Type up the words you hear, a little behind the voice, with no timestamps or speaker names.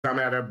I'm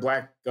at a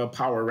Black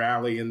Power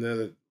rally in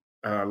the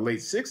late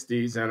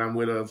 60s, and I'm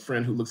with a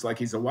friend who looks like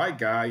he's a white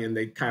guy, and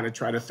they kind of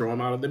try to throw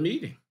him out of the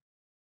meeting.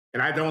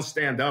 And I don't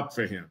stand up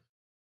for him,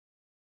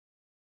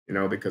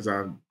 because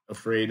I'm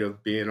afraid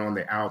of being on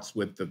the outs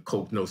with the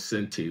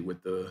cognoscenti,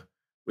 with the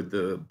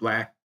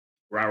black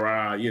rah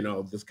rah,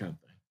 this kind of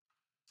thing.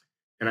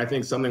 And I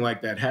think something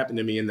like that happened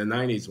to me in the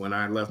 90s when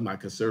I left my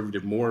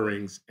conservative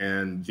moorings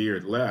and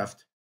veered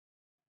left,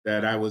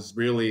 that I was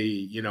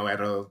really, in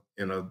a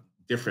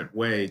different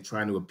way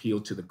trying to appeal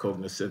to the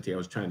cognoscenti. I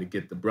was trying to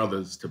get the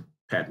brothers to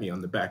pat me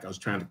on the back. I was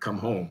trying to come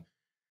home.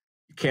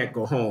 You can't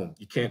go home.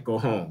 You can't go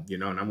home,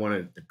 and I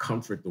wanted to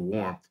comfort the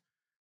warmth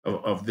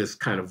of this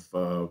kind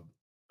of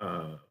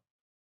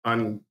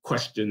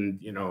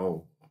unquestioned,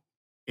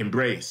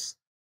 embrace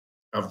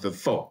of the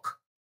folk.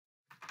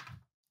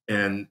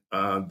 And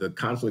the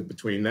conflict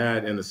between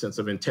that and a sense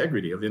of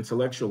integrity, of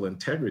intellectual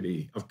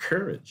integrity, of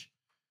courage,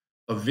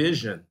 of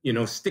vision,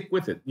 stick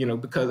with it,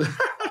 because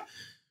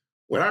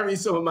when I read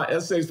some of my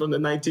essays from the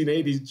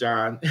 1980s,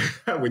 John,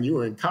 when you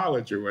were in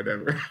college or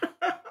whatever,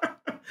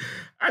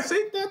 I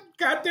think that,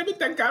 God damn it,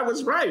 that guy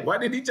was right. Why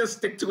did he just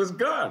stick to his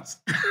guns?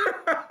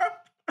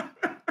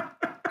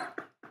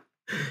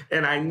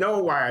 And I know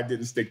why I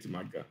didn't stick to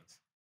my guns.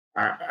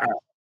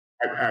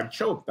 I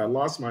choked. I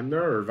lost my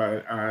nerve.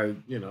 I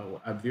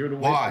veered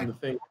away from Why? the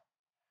thing.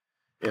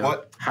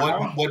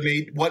 How?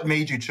 What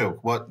made you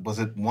choke? What was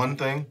it? One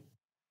thing?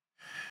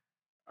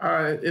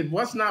 It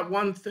was not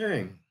one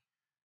thing.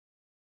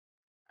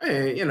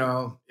 Hey,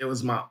 it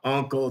was my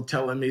uncle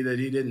telling me that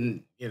he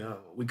didn't,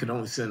 we could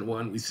only send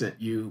one. We sent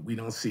you. We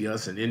don't see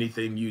us in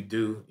anything you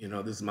do.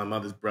 This is my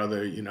mother's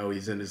brother.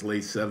 He's in his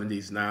late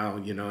 70s now.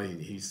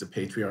 He's the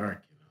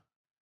patriarch.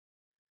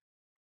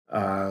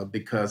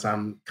 Because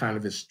I'm kind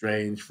of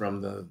estranged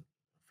from the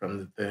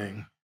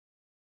thing.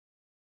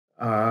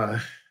 Uh,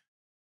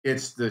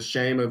 it's the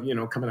shame of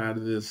coming out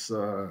of this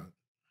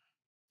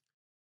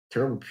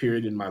terrible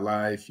period in my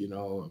life,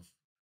 of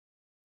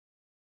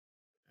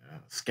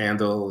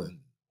scandal and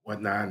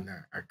whatnot. And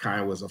I kind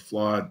of was a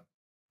flawed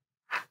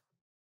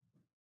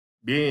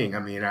being. I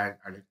mean, I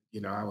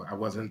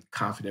wasn't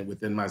confident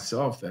within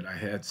myself that I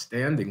had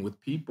standing with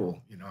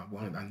people.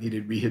 I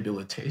needed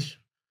rehabilitation.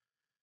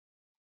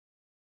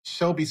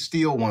 Shelby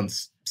Steele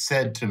once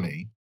said to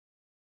me,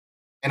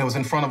 and it was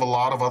in front of a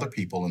lot of other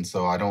people, and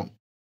so I don't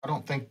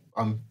think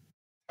I'm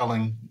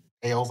telling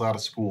tales out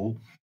of school.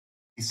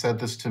 He said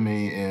this to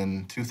me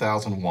in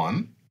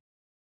 2001.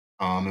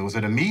 It was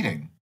at a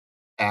meeting,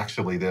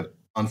 actually, that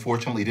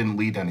unfortunately didn't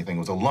lead to anything. It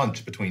was a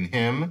lunch between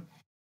him,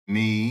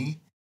 me,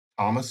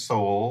 Thomas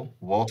Sowell,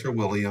 Walter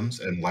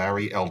Williams, and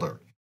Larry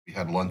Elder. We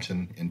had lunch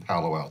in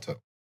Palo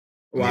Alto.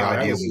 And the Wow, that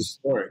idea was was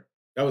historic.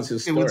 That was it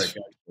historic, was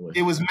actually.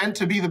 it was meant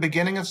to be the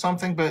beginning of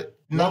something, but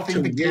Walter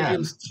nothing began.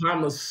 Williams,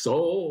 Thomas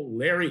Sowell,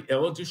 Larry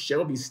Elder,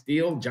 Shelby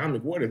Steele, John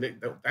McWhorter.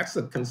 That's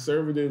a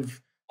conservative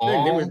thing.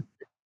 All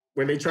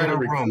Were they in trying to a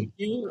recruit room.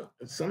 you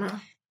somehow?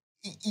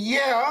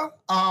 Yeah,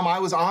 I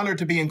was honored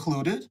to be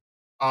included.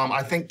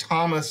 I think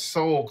Thomas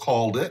Sowell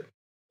called it,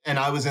 and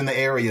I was in the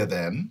area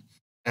then.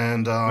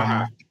 And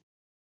Uh-huh.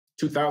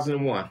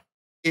 2001.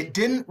 it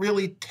didn't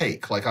really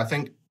take. Like, I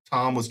think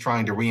Tom was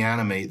trying to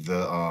reanimate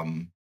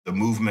the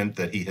movement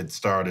that he had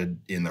started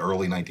in the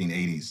early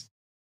 1980s.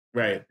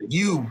 Right.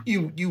 You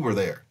were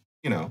there,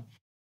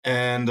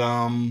 and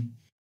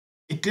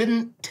it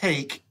didn't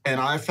take. And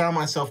I found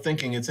myself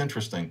thinking, it's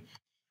interesting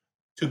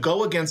to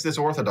go against this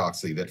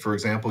orthodoxy that, for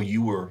example,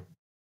 you were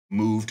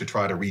moved to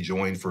try to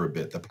rejoin for a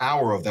bit. The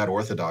power of that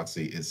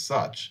orthodoxy is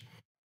such.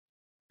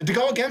 To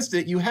go against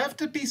it, you have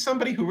to be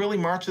somebody who really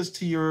marches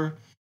to your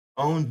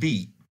own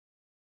beat.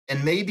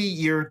 And maybe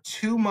you're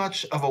too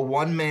much of a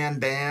one-man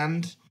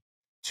band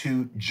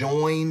to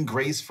join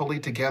gracefully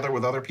together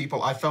with other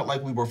people. I felt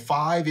like we were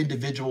 5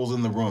 individuals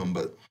in the room,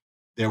 but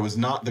there was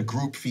not the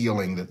group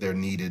feeling that there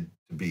needed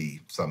to be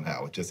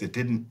somehow. It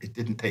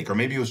didn't take, or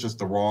maybe it was just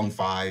the wrong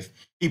 5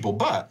 people.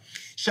 But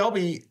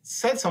Shelby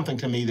said something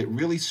to me that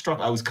really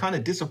struck. I was kind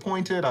of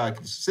disappointed. I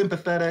was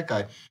sympathetic.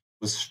 I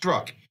was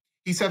struck.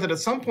 He said that at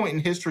some point in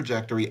his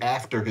trajectory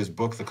after his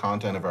book, The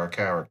Content of Our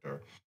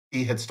Character,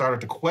 he had started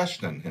to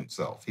question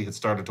himself. He had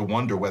started to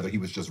wonder whether he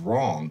was just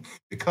wrong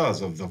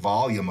because of the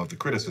volume of the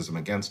criticism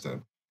against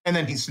him. And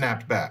then he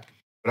snapped back.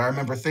 But I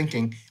remember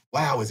thinking,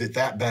 wow, is it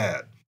that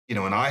bad?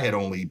 And I had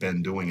only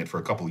been doing it for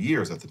a couple of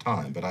years at the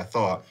time, but I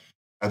thought,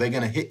 are they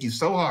going to hit you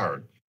so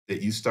hard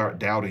that you start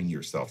doubting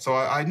yourself? So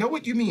I know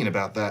what you mean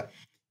about that.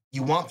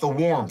 You want the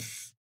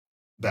warmth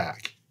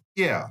back.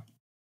 Yeah,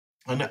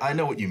 I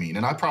know what you mean.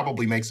 And I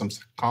probably make some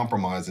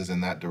compromises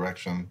in that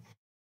direction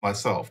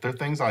myself. There are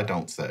things I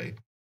don't say.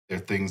 There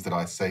are things that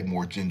I say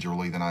more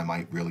gingerly than I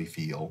might really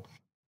feel.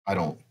 I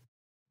don't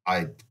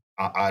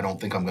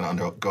think I'm going to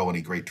undergo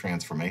any great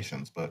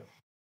transformations, but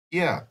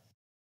yeah,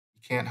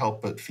 you can't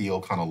help but feel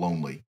kind of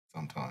lonely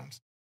sometimes.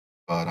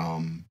 But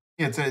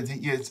yeah,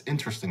 it's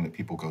interesting that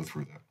people go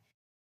through that.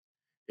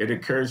 It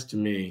occurs to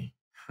me,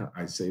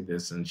 I say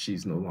this, and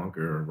she's no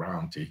longer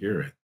around to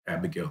hear it,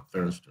 Abigail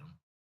Thurstrom.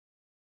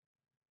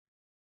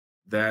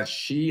 that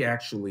she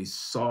actually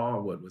saw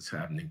what was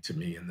happening to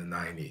me in the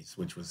 90s,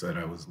 which was that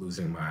I was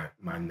losing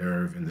my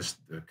nerve and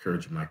the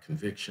courage of my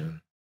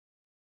conviction,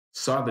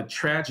 saw the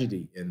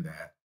tragedy in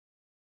that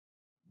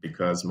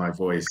because my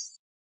voice,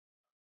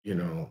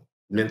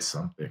 meant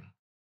something.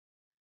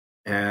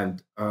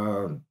 And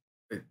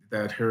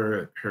that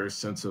her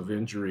sense of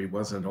injury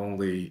wasn't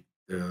only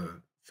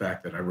the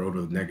fact that I wrote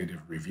a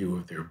negative review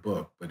of their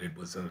book, but it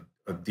was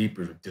a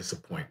deeper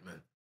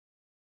disappointment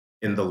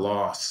in the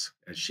loss,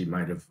 as she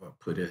might have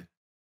put it.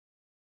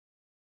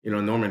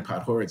 Norman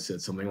Podhoretz had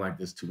said something like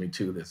this to me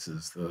too. This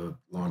is the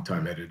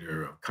longtime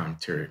editor of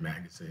Commentary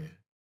magazine,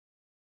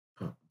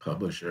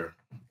 publisher.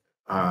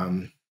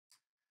 Um,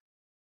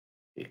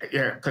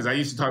 yeah, because I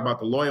used to talk about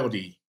the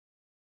loyalty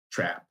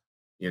trap.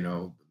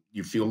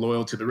 You feel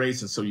loyal to the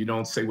race, and so you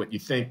don't say what you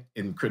think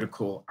in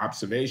critical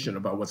observation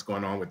about what's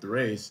going on with the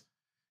race.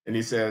 And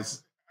he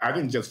says, I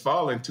didn't just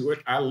fall into it,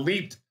 I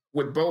leaped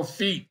with both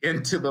feet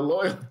into the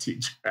loyalty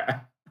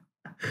trap.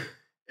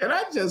 And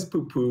I just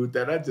poo-pooed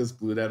that. I just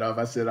blew that off.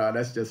 I said, oh,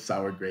 that's just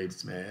sour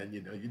grapes, man.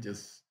 You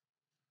just,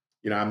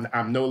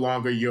 I'm no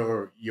longer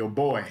your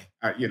boy.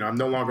 I'm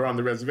no longer on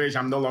the reservation.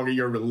 I'm no longer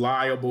your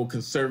reliable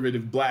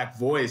conservative Black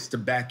voice to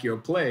back your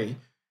play.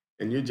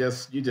 And you're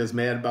just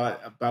mad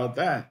about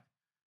that.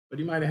 But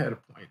he might have had a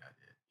point. I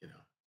did.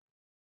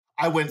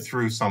 I went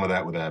through some of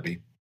that with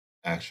Abby,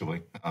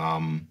 actually.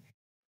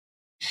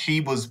 She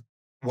was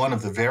one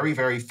of the very,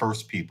 very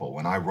first people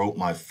when I wrote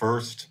my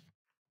first,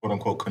 quote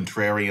unquote,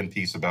 contrarian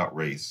piece about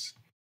race,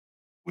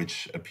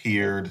 which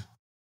appeared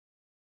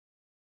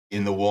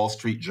in the Wall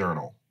Street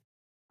Journal.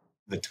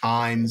 The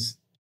Times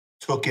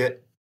took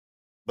it,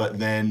 but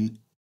then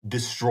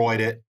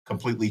destroyed it,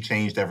 completely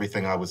changed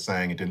everything I was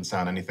saying. It didn't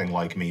sound anything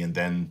like me, and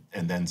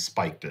then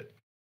spiked it,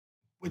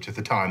 which at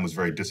the time was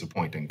very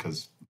disappointing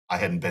because I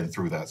hadn't been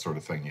through that sort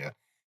of thing yet.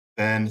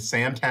 Then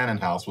Sam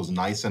Tannenhouse was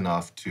nice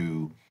enough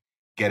to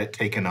get it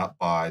taken up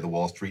by the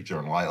Wall Street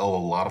Journal. I owe a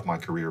lot of my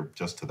career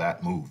just to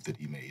that move that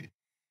he made.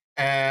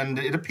 And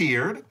it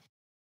appeared.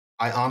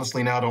 I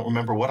honestly now don't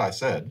remember what I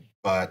said,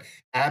 but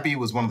Abby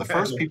was one of the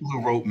first people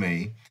who wrote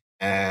me,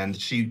 and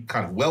she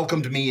kind of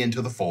welcomed me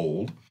into the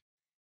fold.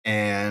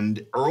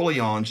 And early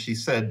on, she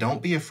said,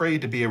 don't be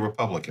afraid to be a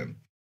Republican.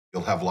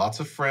 You'll have lots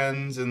of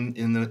friends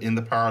in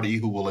the party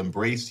who will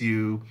embrace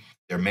you.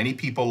 There are many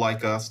people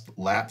like us,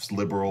 lapsed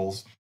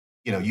liberals.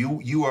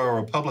 You are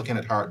a Republican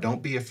at heart.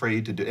 Don't be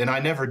afraid to do. And I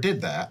never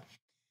did that.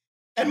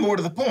 And more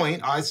to the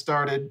point, I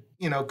started,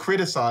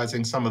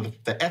 criticizing some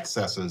of the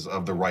excesses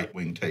of the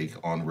right-wing take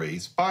on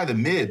race by the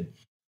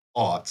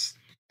mid-aughts.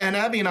 And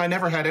Abby and I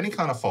never had any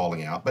kind of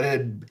falling out, but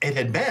it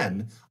had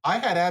been. I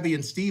had Abby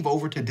and Steve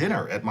over to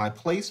dinner at my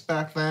place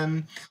back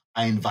then.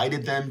 I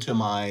invited them to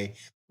my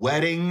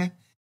wedding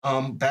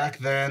back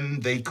then.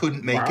 They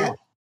couldn't make it,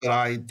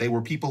 but they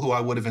were people who I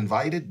would have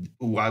invited,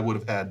 who I would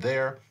have had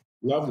there.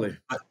 Lovely.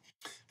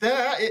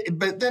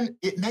 But then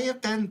it may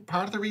have been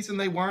part of the reason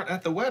they weren't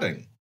at the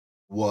wedding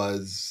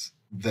was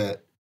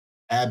that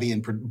Abby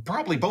and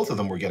probably both of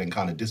them were getting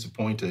kind of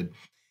disappointed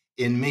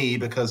in me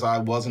because I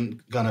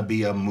wasn't going to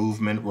be a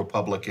movement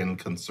Republican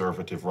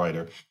conservative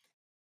writer.